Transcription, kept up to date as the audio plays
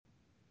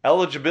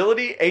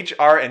Eligibility,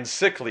 HR, and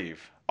sick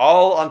leave.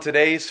 All on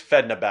today's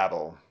Fedna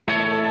Babble.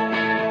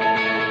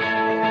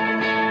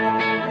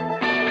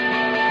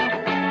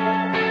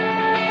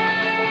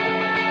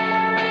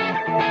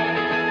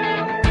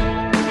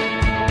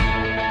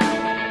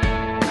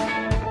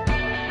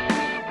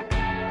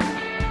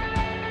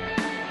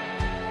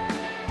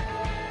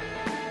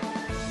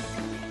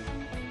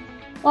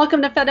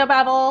 Welcome to Federal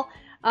Babble,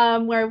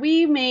 where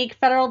we make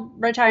federal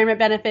retirement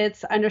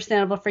benefits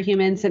understandable for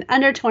humans in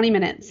under 20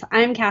 minutes.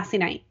 I'm Cassie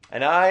Knight.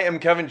 And I am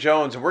Kevin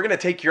Jones, and we're going to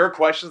take your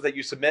questions that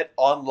you submit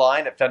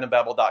online at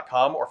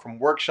fednababble.com or from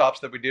workshops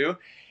that we do,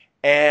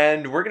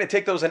 and we're going to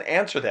take those and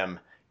answer them.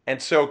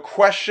 And so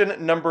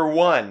question number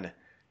 1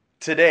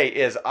 today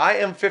is, I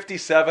am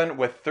 57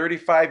 with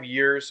 35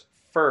 years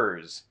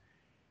FERS.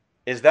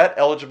 Is that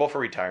eligible for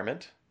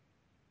retirement?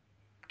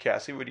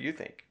 Cassie, what do you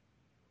think?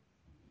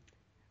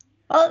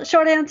 Well,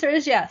 short answer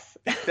is yes.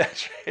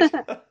 That's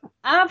right.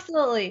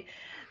 Absolutely.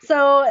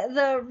 So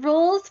the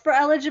rules for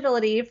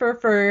eligibility for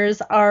FERS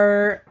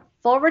are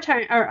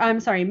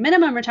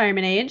minimum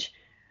retirement age,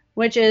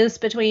 which is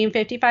between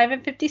 55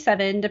 and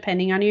 57,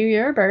 depending on your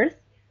year of birth.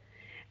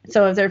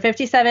 So if they're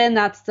 57,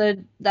 that's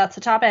the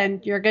top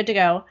end. You're good to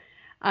go.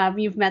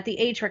 You've met the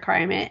age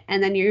requirement,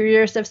 and then your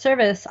years of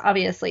service,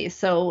 obviously.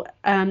 So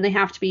they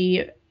have to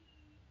be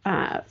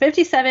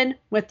 57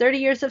 with 30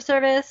 years of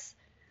service,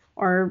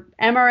 or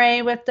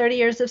MRA with 30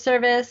 years of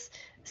service,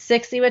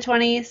 60 with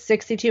 20,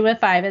 62 with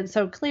 5. And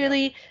so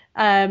clearly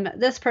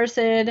this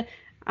person,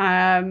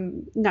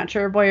 not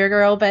sure boy or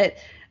girl, but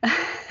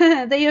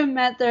they have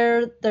met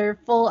their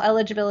full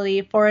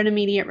eligibility for an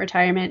immediate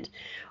retirement.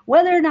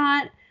 Whether or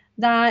not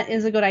that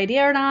is a good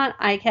idea or not,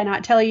 I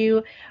cannot tell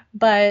you,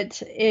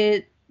 but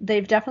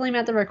they've definitely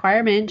met the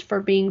requirement for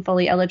being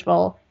fully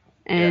eligible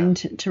and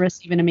to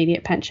receive an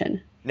immediate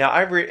pension. Now,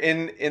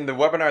 in the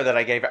webinar that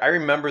I gave, I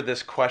remember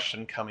this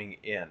question coming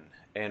in,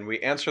 and we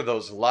answered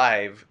those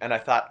live, and I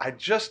thought,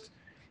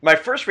 my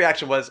first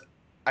reaction was,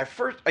 I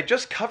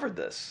just covered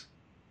this.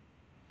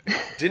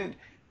 Didn't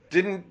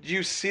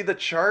you see the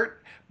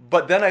chart?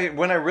 But then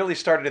when I really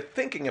started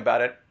thinking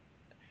about it,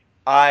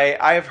 I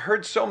have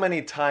heard so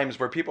many times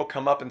where people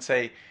come up and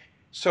say,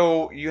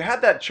 so you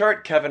had that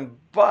chart, Kevin,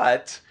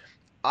 but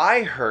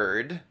I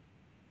heard,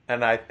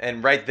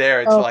 and right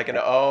there, it's like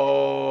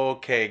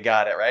okay,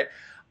 got it, right?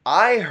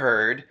 I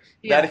heard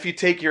that if you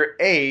take your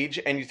age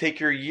and you take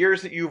your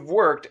years that you've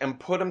worked and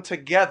put them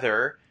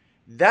together,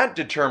 that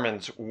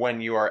determines when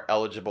you are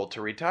eligible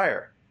to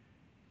retire.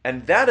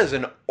 And that is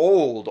an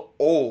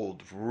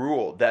old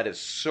rule that is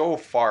so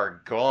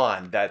far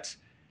gone that's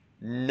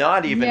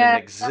not even in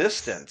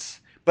existence.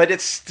 But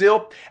it's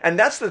still, and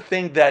that's the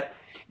thing that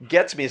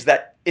gets me, is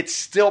that it's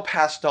still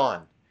passed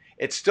on.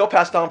 It's still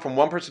passed on from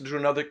one person to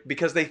another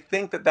because they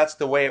think that that's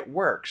the way it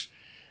works.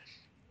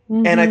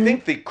 Mm-hmm. And I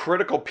think the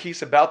critical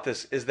piece about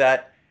this is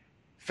that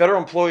federal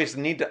employees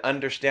need to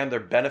understand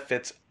their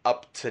benefits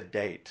up to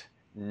date,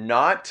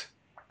 not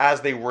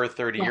as they were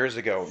 30 years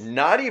ago,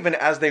 not even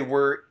as they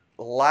were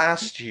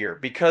last year,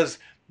 because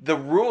the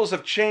rules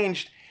have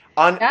changed.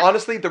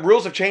 Honestly, the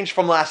rules have changed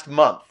from last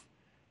month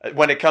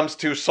when it comes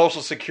to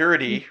Social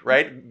Security,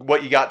 right?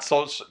 What you get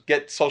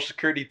Social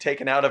Security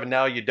taken out of and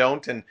now you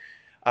don't. And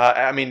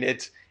I mean,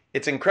 it's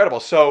incredible.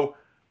 So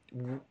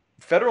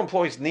federal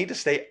employees need to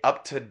stay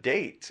up to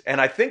date. And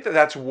I think that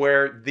that's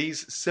where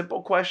these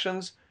simple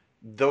questions,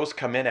 those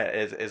come in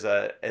as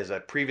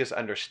a previous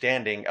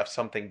understanding of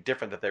something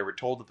different that they were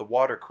told at the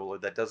water cooler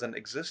that doesn't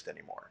exist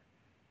anymore.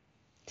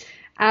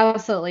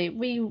 Absolutely.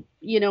 We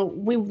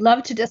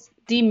love to just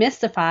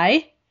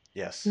demystify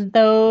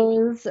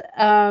those,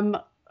 I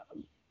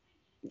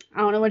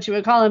don't know what you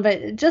would call them,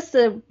 but just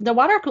the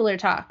water cooler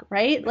talk,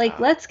 right? Like,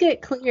 let's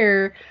get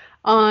clear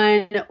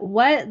on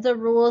what the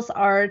rules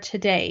are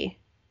today.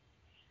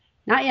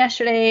 Not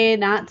yesterday,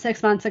 not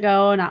 6 months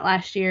ago, not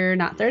last year,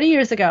 not 30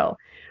 years ago.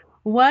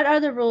 What are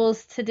the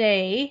rules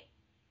today?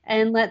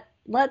 And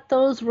let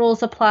those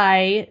rules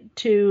apply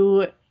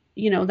to,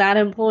 that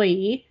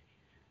employee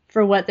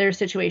for what their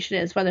situation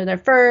is, whether they're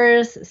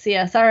FERS,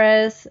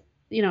 CSRS,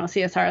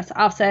 CSRS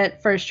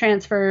offset, FERS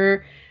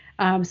transfer,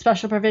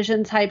 special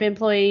provision type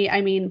employee.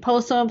 I mean,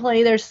 postal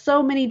employee. There's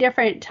so many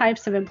different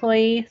types of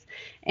employees,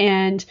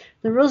 and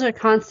the rules are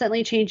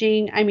constantly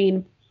changing. I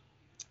mean,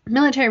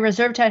 military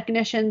reserve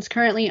technicians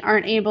currently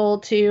aren't able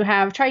to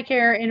have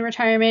TRICARE in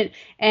retirement,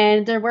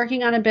 and they're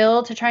working on a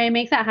bill to try and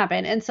make that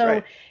happen. And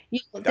so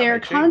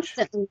they're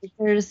constantly,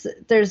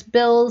 there's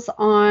bills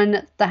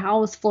on the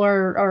House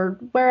floor or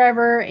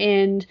wherever,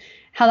 and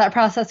how that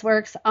process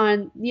works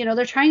on,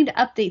 they're trying to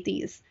update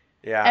these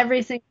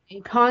every single day,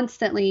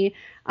 constantly.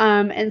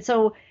 And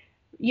so,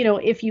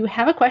 if you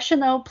have a question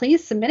though,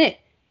 please submit it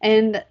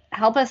and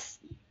help us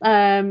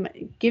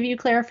give you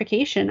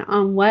clarification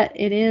on what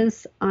it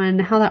is, on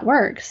how that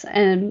works.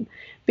 And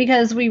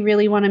because we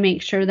really want to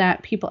make sure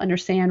that people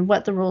understand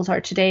what the rules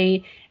are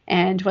today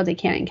and what they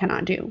can and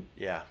cannot do.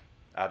 Yeah,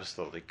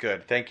 absolutely.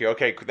 Good. Thank you.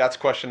 Okay, that's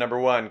question number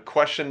 1.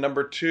 Question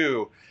number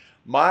 2.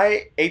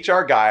 My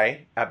HR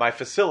guy at my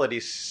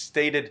facility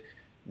stated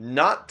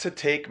not to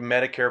take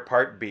Medicare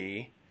Part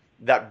B,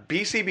 that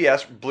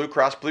BCBS, Blue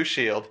Cross Blue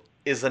Shield,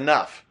 is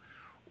enough.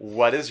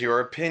 What is your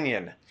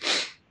opinion?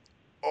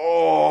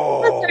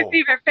 What's our Oh.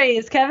 favorite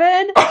phrase,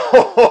 Kevin?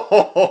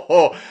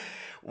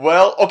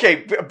 Well,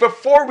 okay,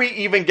 before we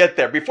even get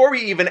there, before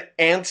we even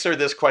answer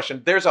this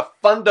question, there's a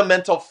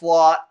fundamental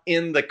flaw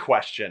in the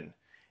question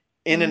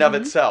in and of Hmm.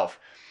 itself.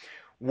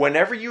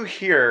 Whenever you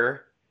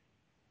hear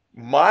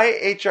my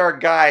HR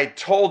guy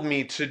told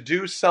me to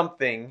do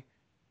something,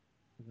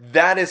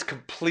 that is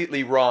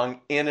completely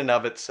wrong in and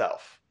of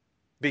itself.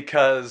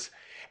 Because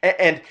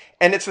and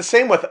it's the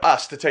same with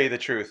us, to tell you the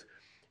truth.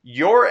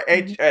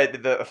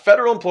 The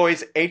federal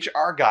employee's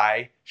HR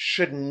guy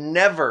should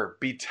never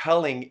be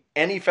telling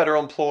any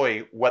federal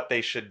employee what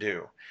they should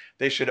do.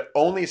 They should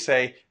only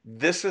say,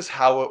 this is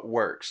how it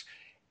works.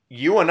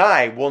 You and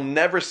I will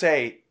never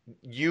say,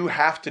 you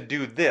have to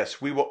do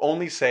this. We will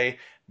only say,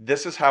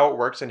 this is how it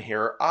works and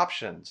here are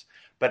options.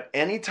 But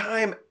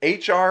anytime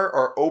HR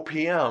or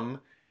OPM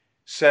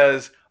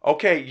says,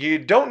 okay, you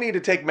don't need to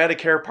take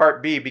Medicare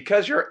Part B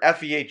because your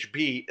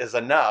FEHB is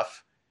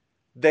enough,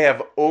 they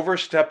have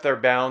overstepped their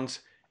bounds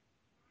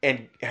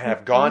and have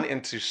Hmm. gone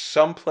into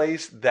some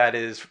place that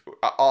is,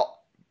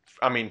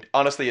 I mean,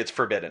 honestly, it's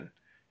forbidden.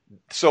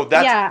 So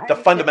that's Yeah, the I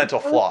mean, fundamental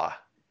flaw.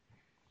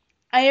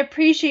 I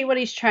appreciate what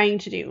he's trying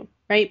to do,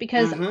 right?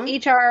 Because Mm-hmm.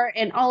 HR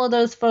and all of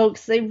those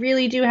folks, they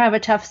really do have a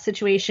tough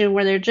situation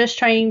where they're just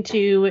trying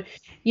to,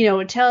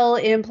 tell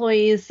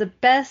employees the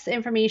best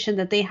information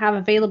that they have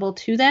available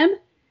to them.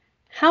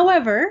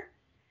 However,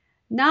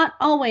 not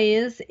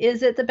always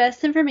is it the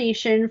best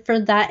information for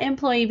that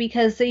employee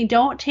because they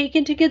don't take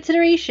into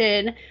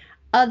consideration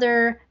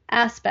other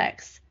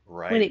aspects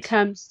when it Right.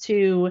 comes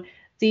to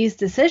these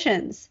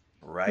decisions,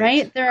 Right.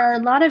 right? There are a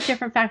lot of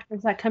different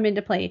factors that come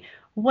into play.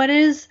 What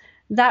is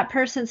that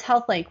person's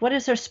health like? What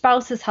is their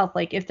spouse's health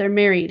like if they're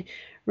married,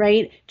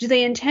 right? Do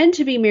they intend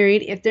to be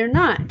married if they're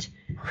not?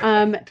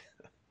 Um, Right.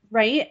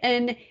 right?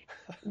 And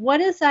what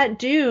does that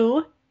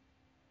do?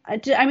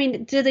 I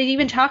mean, do they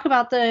even talk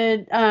about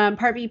the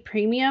Part B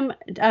premium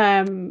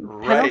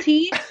Right.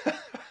 penalty?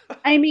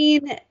 I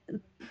mean,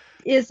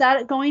 is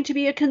that going to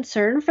be a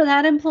concern for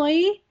that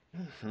employee?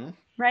 Mm-hmm.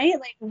 Right?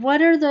 Like,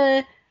 what are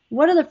the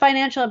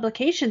financial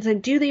implications,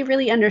 and do they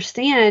really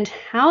understand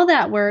how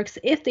that works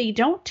if they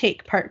don't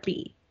take Part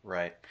B?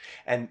 Right.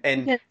 And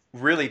Because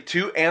really,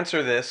 to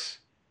answer this,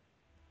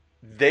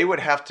 they would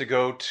have to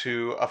go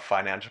to a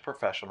financial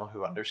professional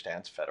who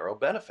understands federal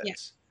yeah,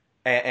 benefits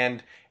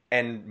and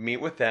and meet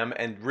with them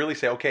and really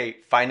say, okay,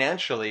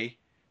 financially,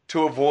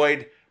 to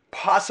avoid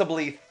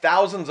possibly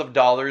thousands of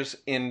dollars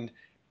in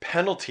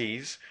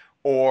penalties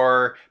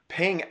or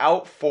paying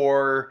out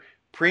for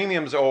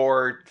premiums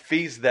or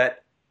fees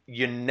that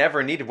you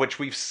never needed, which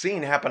we've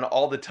seen happen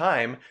all the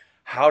time.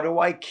 How do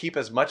I keep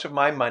as much of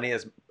my money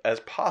as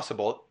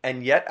possible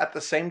and yet at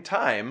the same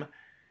time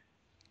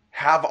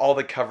have all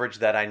the coverage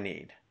that I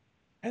need?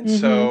 And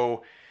mm-hmm,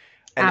 so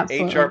an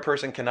HR absolutely.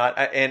 person cannot,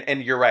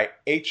 and you're right,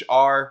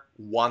 HR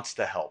wants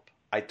to help.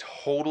 I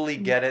totally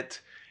get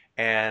it.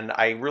 And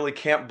I really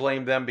can't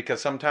blame them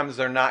because sometimes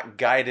they're not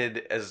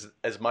guided as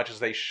much as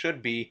they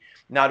should be,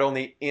 not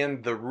only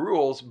in the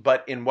rules,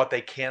 but in what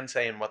they can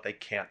say and what they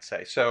can't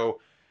say. So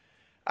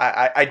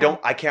I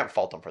can't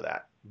fault them for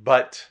that.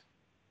 But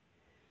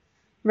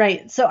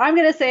Right. So I'm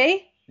going to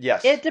say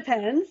yes, it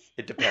depends.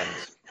 it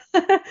depends.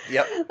 That's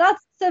Yep. a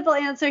simple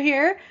answer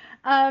here,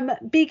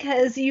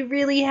 because you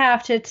really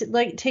have to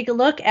like take a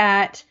look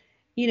at,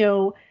 you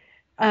know,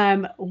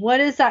 what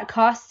does that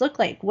cost look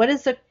like? What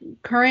is the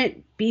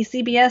current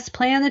BCBS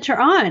plan that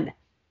you're on?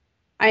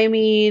 I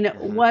mean, Hmm.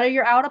 what are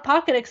your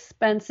out-of-pocket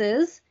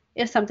expenses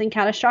if something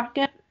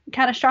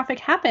catastrophic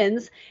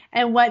happens,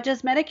 and what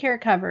does Medicare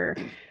cover,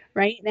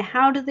 right? And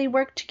how do they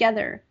work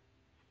together?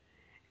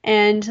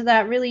 And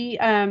that really,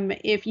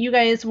 if you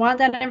guys want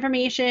that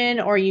information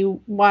or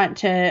you want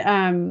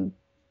to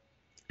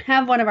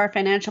have one of our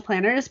financial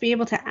planners be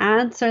able to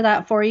answer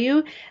that for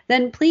you,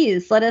 then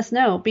please let us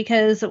know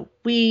because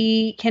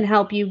we can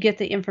help you get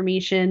the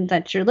information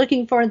that you're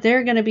looking for.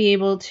 They're going to be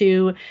able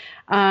to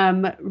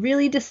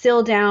really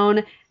distill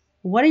down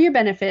what are your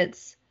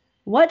benefits,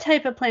 what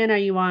type of plan are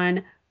you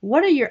on,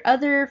 what are your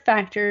other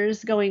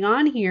factors going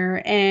on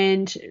here,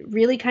 and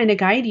really kind of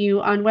guide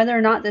you on whether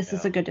or not this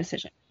is Yeah. a good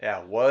decision. Yeah.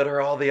 What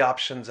are all the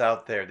options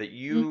out there that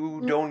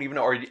you Mhm. don't even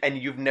know or and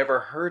you've never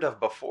heard of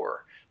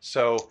before?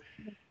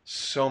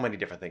 So many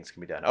different things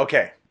can be done.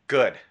 Okay,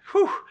 good.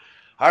 Whew.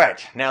 All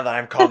right, now that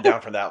I'm calmed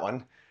down from that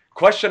one.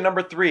 Question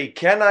number 3.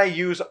 Can I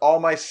use all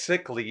my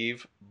sick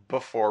leave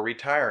before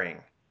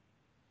retiring?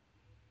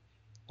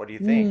 What do you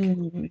think?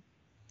 Hmm.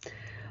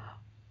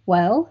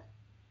 Well,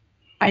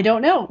 I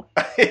don't know.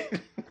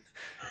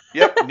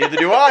 Yep, neither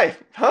do I.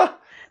 Huh?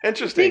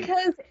 Interesting.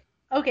 Because,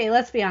 okay,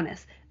 let's be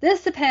honest.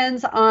 This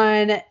depends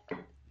on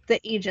the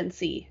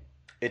agency.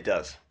 It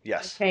does.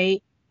 Yes.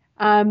 Okay.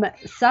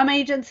 Some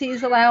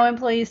agencies allow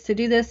employees to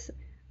do this.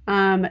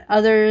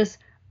 Others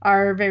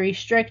are very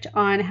strict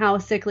on how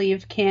sick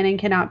leave can and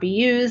cannot be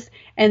used,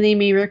 and they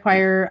may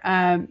require,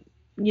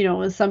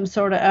 some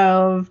sort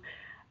of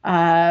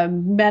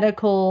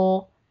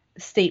medical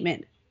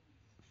statement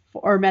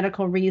or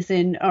medical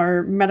reason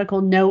or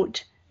medical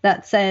note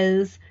that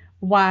says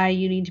why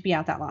you need to be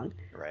out that long.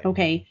 Right.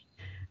 Okay.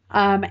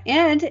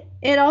 And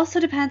it also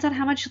depends on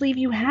how much leave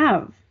you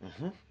have,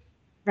 Mm-hmm.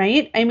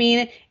 right? I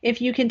mean,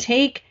 if you can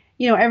take,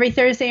 every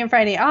Thursday and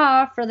Friday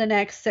off for the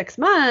next 6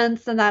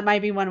 months, then that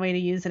might be one way to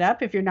use it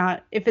up. If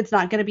it's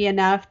not going to be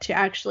enough to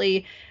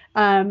actually,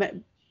 um,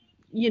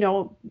 you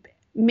know,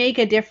 make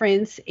a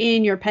difference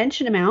in your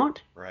pension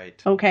amount.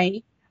 Right.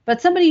 Okay.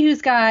 But somebody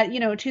who's got,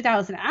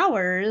 2,000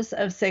 hours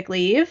of sick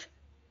leave,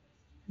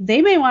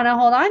 they may want to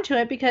hold on to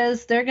it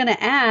because they're going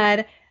to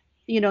add,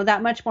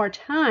 that much more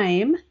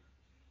time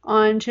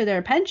onto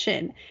their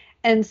pension.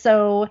 And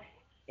so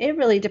it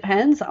really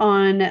depends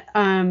on,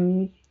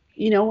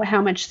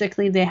 how much sick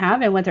leave they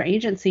have and what their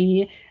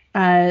agency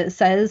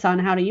says on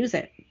how to use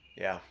it.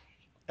 Yeah.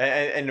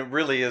 And it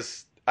really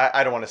is,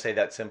 I don't want to say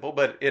that simple,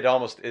 but it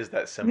almost is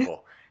that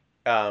simple.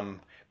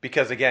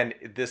 Because again,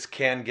 this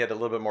can get a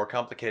little bit more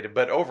complicated,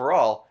 but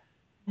overall,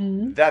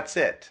 Mm-hmm. that's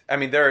it. I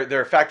mean, there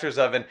are factors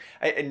of, and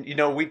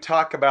we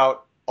talk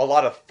about a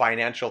lot of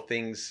financial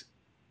things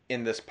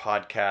in this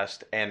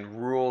podcast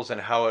and rules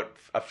and how it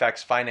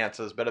affects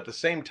finances, but at the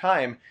same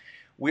time,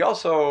 we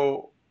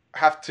also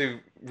have to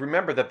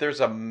remember that there's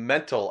a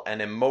mental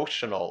and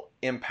emotional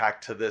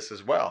impact to this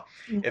as well.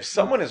 If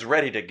someone is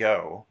ready to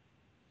go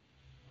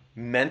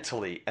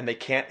mentally and they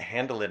can't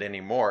handle it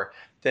anymore,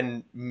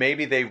 then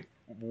maybe they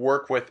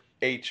work with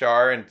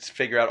HR and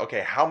figure out,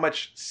 okay, how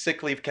much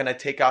sick leave can I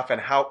take off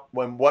and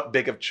what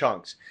big of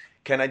chunks?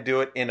 Can I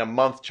do it in a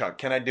month chunk?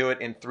 Can I do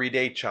it in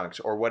 3-day chunks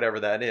or whatever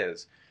that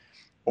is?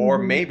 Or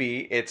Mm-hmm. maybe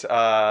it's,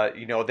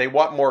 they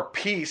want more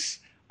peace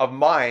of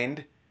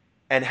mind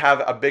and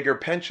have a bigger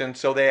pension,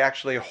 so they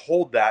actually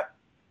hold that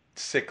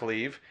sick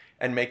leave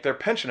and make their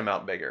pension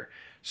amount bigger.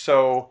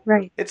 So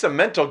Right. it's a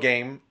mental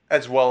game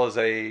as well as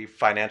a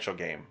financial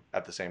game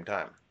at the same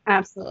time.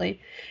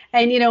 Absolutely.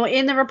 And,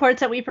 in the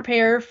reports that we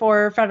prepare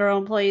for federal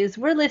employees,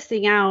 we're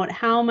listing out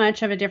how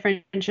much of a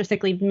difference your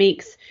sick leave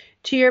makes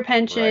to your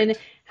pension, Right.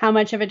 how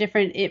much of a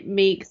difference it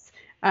makes,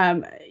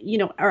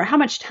 or how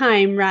much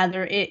time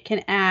rather it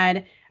can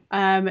add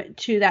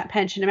to that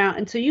pension amount.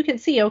 And so you can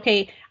see,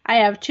 okay, I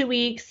have 2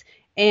 weeks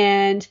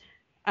and,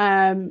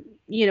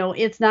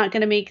 it's not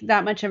going to make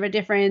that much of a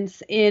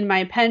difference in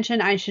my pension.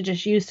 I should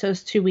just use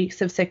those 2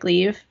 weeks of sick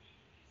leave.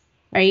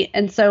 Right.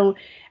 And so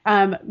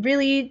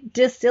really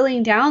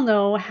distilling down,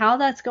 though, how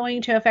that's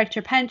going to affect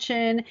your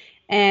pension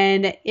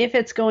and if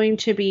it's going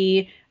to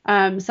be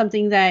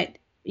something that,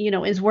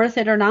 is worth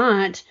it or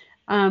not,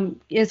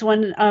 is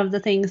one of the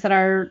things that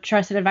our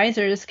trusted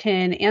advisors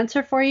can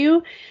answer for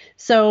you.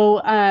 So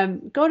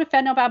go to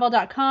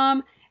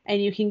fednobabble.com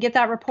and you can get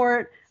that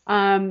report,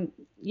 or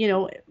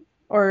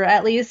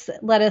at least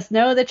let us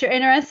know that you're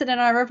interested in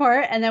our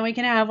report, and then we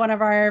can have one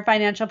of our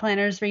financial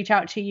planners reach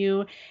out to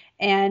you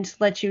and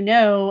let you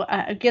know,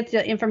 get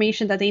the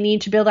information that they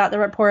need to build out the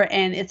report.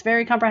 And it's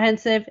very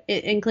comprehensive.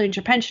 It includes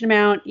your pension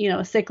amount,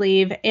 sick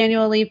leave,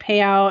 annual leave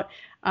payout,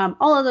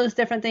 all of those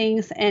different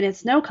things. And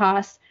it's no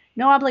cost,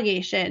 no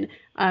obligation,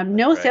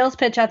 no right. sales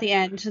pitch at the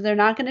end. So they're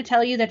not going to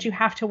tell you that you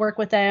have to work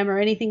with them or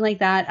anything like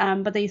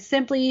that. But they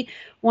simply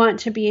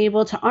want to be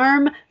able to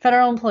arm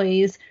federal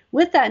employees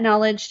with that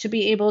knowledge to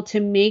be able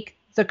to make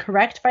the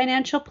correct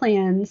financial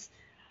plans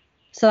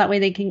so that way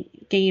they can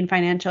gain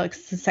financial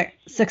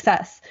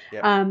success.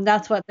 Yep.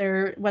 That's what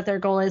their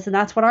goal is, and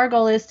that's what our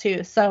goal is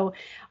too. So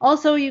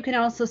also you can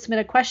also submit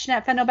a question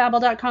at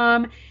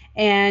fednobabble.com,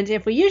 and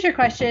if we use your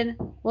question,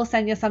 we'll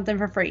send you something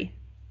for free.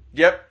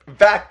 Yep. In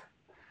fact,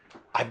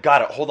 I've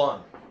got it. Hold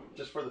on.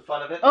 Just for the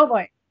fun of it. Oh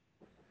boy.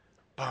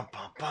 Bum,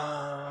 bum,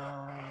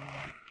 bum.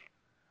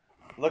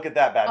 Look at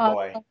that bad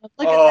boy.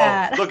 Look at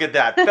that. Look at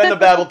that. Fed the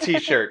Babble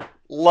t-shirt.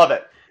 Love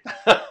it.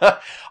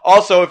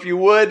 Also, if you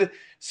would,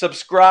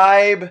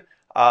 subscribe.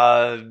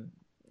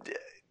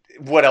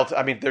 What else?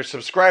 I mean, there's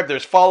subscribe,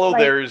 there's follow,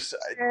 there's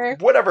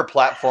whatever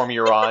platform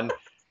you're on.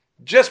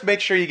 Just make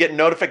sure you get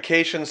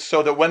notifications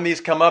so that when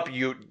these come up,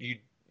 you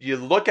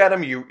look at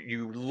them,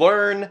 you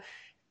learn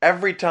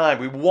every time.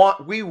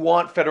 We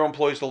want federal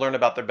employees to learn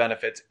about their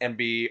benefits and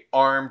be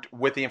armed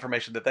with the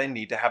information that they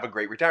need to have a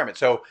great retirement.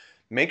 So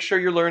make sure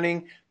you're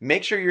learning,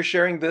 make sure you're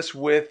sharing this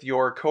with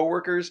your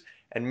coworkers,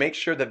 and make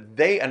sure that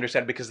they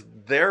understand, because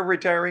they're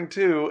retiring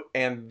too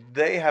and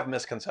they have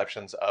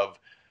misconceptions of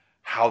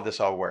how this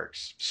all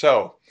works.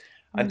 So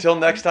until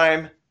next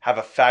time, have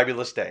a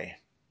fabulous day.